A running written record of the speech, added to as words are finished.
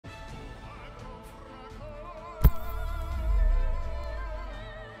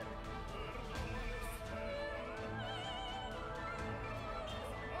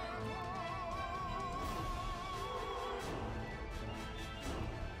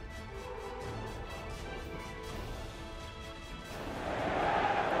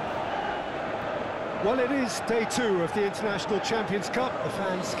Well, it is day 2 of the International Champions Cup. The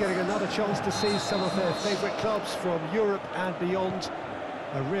fans getting another chance to see some of their favourite clubs from Europe and beyond.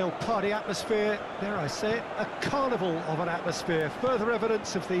 A real party atmosphere, dare I say it, a carnival of an atmosphere. Further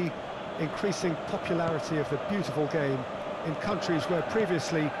evidence of the increasing popularity of the beautiful game in countries where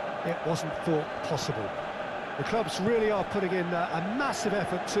previously it wasn't thought possible. The clubs really are putting in a massive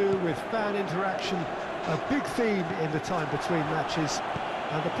effort too, with fan interaction, a big theme in the time between matches.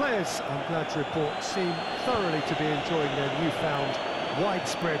 And the players, I'm glad to report, seem thoroughly to be enjoying their newfound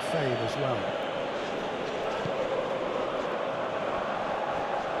widespread fame as well.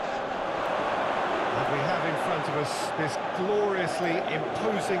 And we have in front of us this gloriously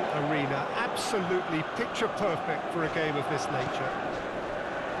imposing arena, absolutely picture perfect for a game of this nature.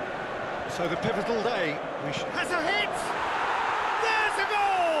 So the pivotal day, has a hit! There's a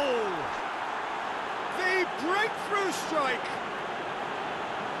goal! The breakthrough strike!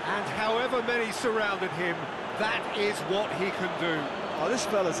 And however many surrounded him, that is what he can do. Oh, this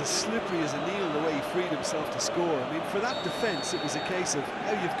fella's as slippery as a needle the way he freed himself to score. I mean, for that defence, it was a case of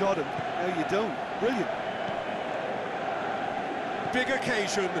how you've got him, how you don't. Brilliant. Big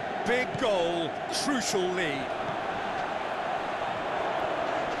occasion, big goal, crucial lead.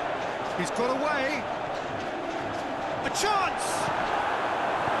 He's got away. A chance!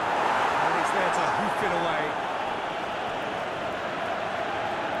 And he's there to hoof it away.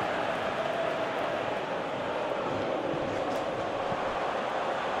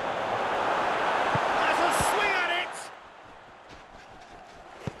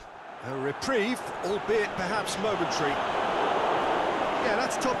 A reprieve, albeit perhaps momentary. Yeah,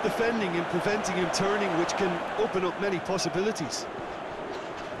 that's top defending and preventing him turning, which can open up many possibilities.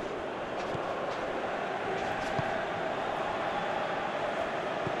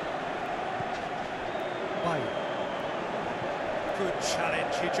 Good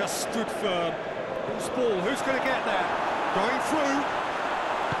challenge, he just stood firm. Who's ball, who's going to get there? Going through.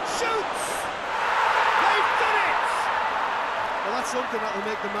 Shoots! They've done it! Well, that's something that will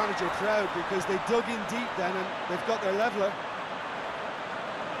make the manager proud, because they dug in deep then and they've got their leveller.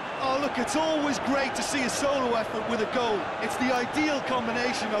 Oh, look, it's always great to see a solo effort with a goal. It's the ideal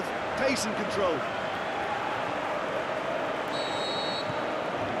combination of pace and control.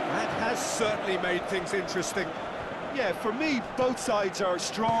 That has certainly made things interesting. Yeah, for me, both sides are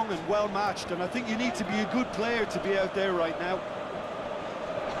strong and well-matched, and I think you need to be a good player to be out there right now.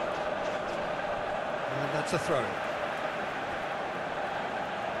 And that's a throw.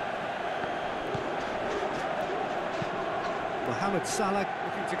 Mohamed Salah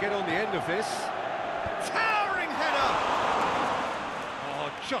looking to get on the end of this. Towering header! Oh,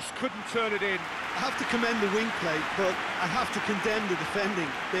 just couldn't turn it in. I have to commend the wing play, but I have to condemn the defending.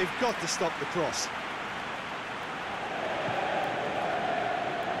 They've got to stop the cross.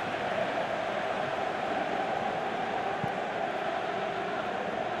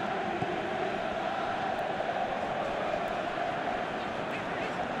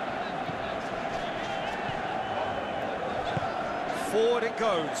 Forward it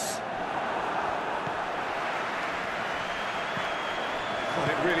goes. Well,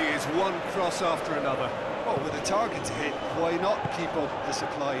 it really is one cross after another. Well, with a target to hit, why not keep up the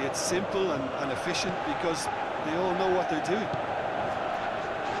supply? It's simple and efficient because they all know what they're doing.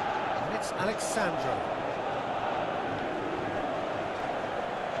 And it's Alexandro.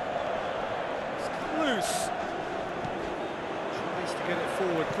 It's loose. Tries to get it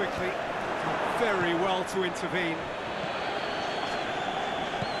forward quickly. Done very well to intervene.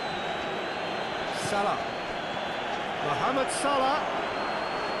 Salah. Mohamed Salah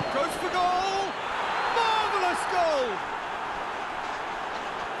goes for goal! Marvellous goal!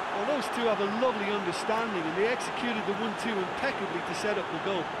 Well, those two have a lovely understanding, and they executed the 1-2 impeccably to set up the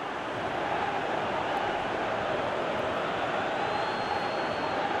goal.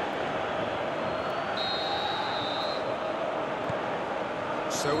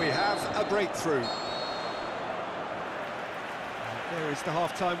 So we have a breakthrough. There is the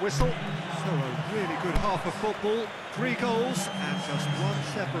half-time whistle. So a really good half of football. 3 goals and just one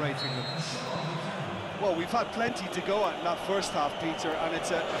separating them. Well, we've had plenty to go at in that first half, Peter, and it's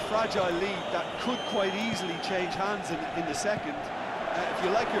a fragile lead that could quite easily change hands in the second. If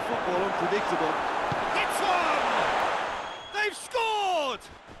you like your football unpredictable... It's one! They've scored!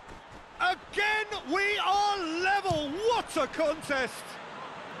 Again, we are level! What a contest!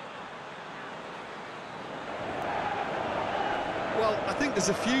 Well, I think there's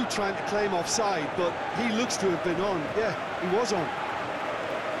a few trying to claim offside, but he looks to have been on. Yeah, he was on.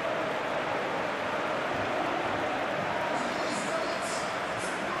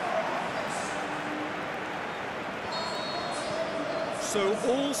 So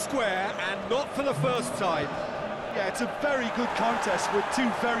all square and not for the first time. Yeah, it's a very good contest with two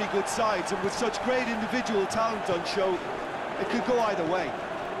very good sides, and with such great individual talent on show, it could go either way.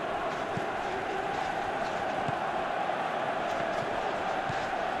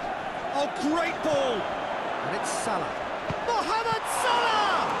 Oh, great ball! And it's Salah. Mohamed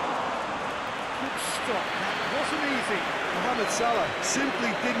Salah! Good stop, that wasn't easy. Mohamed Salah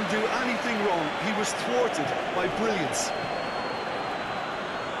simply didn't do anything wrong. He was thwarted by brilliance.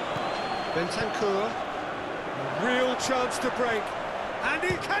 Bentancur. A real chance to break. And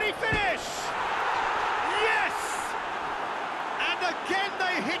can he finish? Yes! And again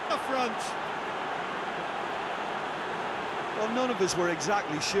they hit the front. Well, none of us were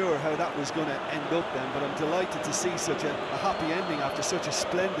exactly sure how that was going to end up then, but I'm delighted to see such a happy ending after such a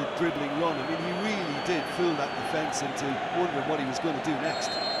splendid dribbling run. I mean, he really did fool that defence into wondering what he was going to do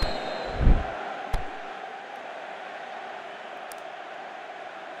next.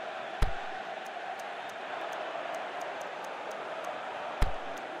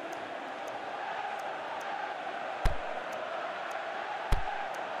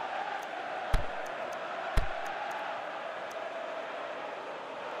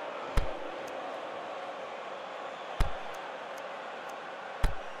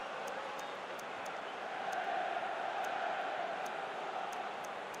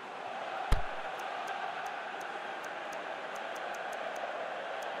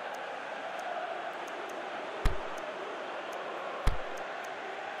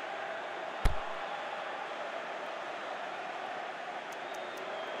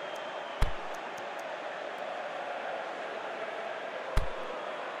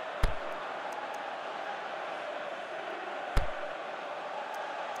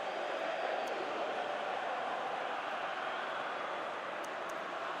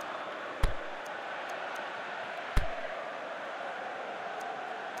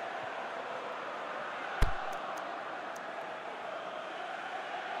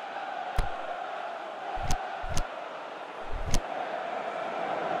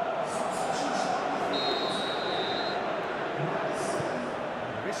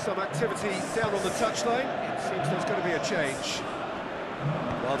 Some activity down on the touchline. It seems there's going to be a change.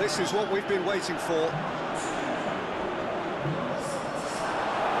 Well, this is what we've been waiting for.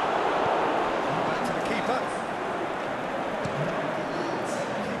 Back to the keeper.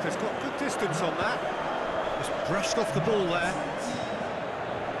 Keeper's got good distance on that. Just brushed off the ball there.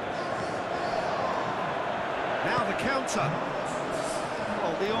 Now the counter.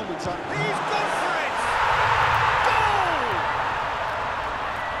 Well, the omens are... He's gone for it!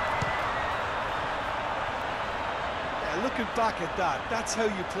 Looking back at that, that's how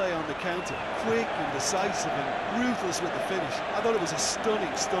you play on the counter. Quick and decisive and ruthless with the finish. I thought it was a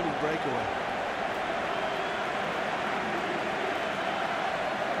stunning, stunning breakaway.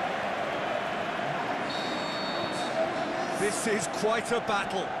 This is quite a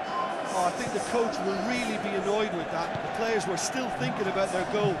battle. Oh, I think the coach will really be annoyed with that. The players were still thinking about their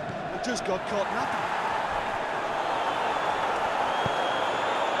goal and just got caught napping.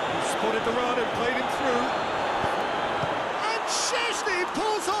 He spotted the run and played him through. Szczęsny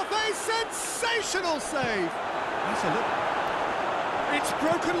pulls off a sensational save. That's a look. It's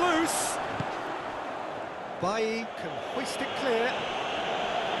broken loose. Bailly can hoist it clear.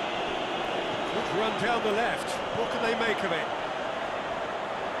 Good run down the left. What can they make of it?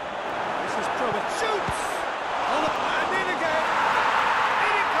 This is promising. Shoots! And in again.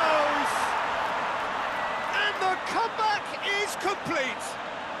 In it goes. And the comeback is complete.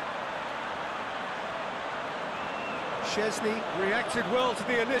 Szczęsny reacted well to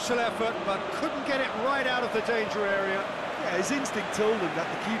the initial effort, but couldn't get it right out of the danger area. Yeah, his instinct told him that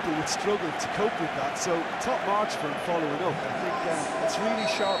the keeper would struggle to cope with that, so top marks for him following up. I think it's really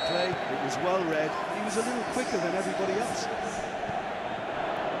sharp play, it was well read, he was a little quicker than everybody else.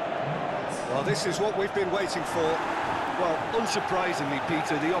 Well, this is what we've been waiting for. Well, unsurprisingly,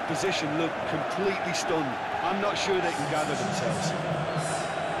 Peter, the opposition looked completely stunned. I'm not sure they can gather themselves.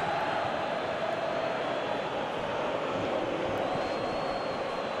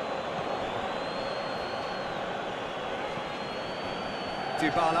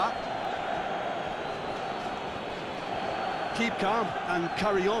 Dybala. Keep calm and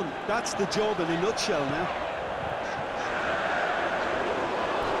carry on. That's the job in a nutshell now.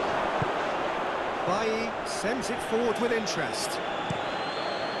 Bailly sends it forward with interest.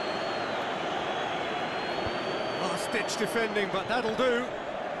 Last-ditch defending, but that'll do.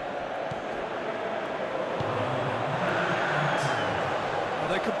 Well,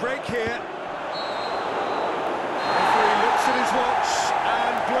 they could break here. Referee looks at his watch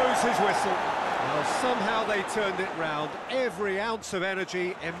and blows his whistle. Well, somehow they turned it round. Every ounce of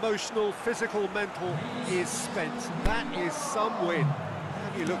energy, emotional, physical, mental, is spent. That is some win. How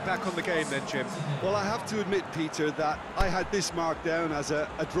do you look back on the game then, Jim? Well, I have to admit, Peter, that I had this marked down as a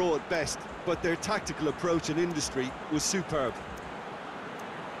draw at best, but their tactical approach and industry was superb.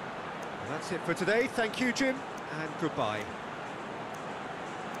 Well, that's it for today. Thank you, Jim, and goodbye.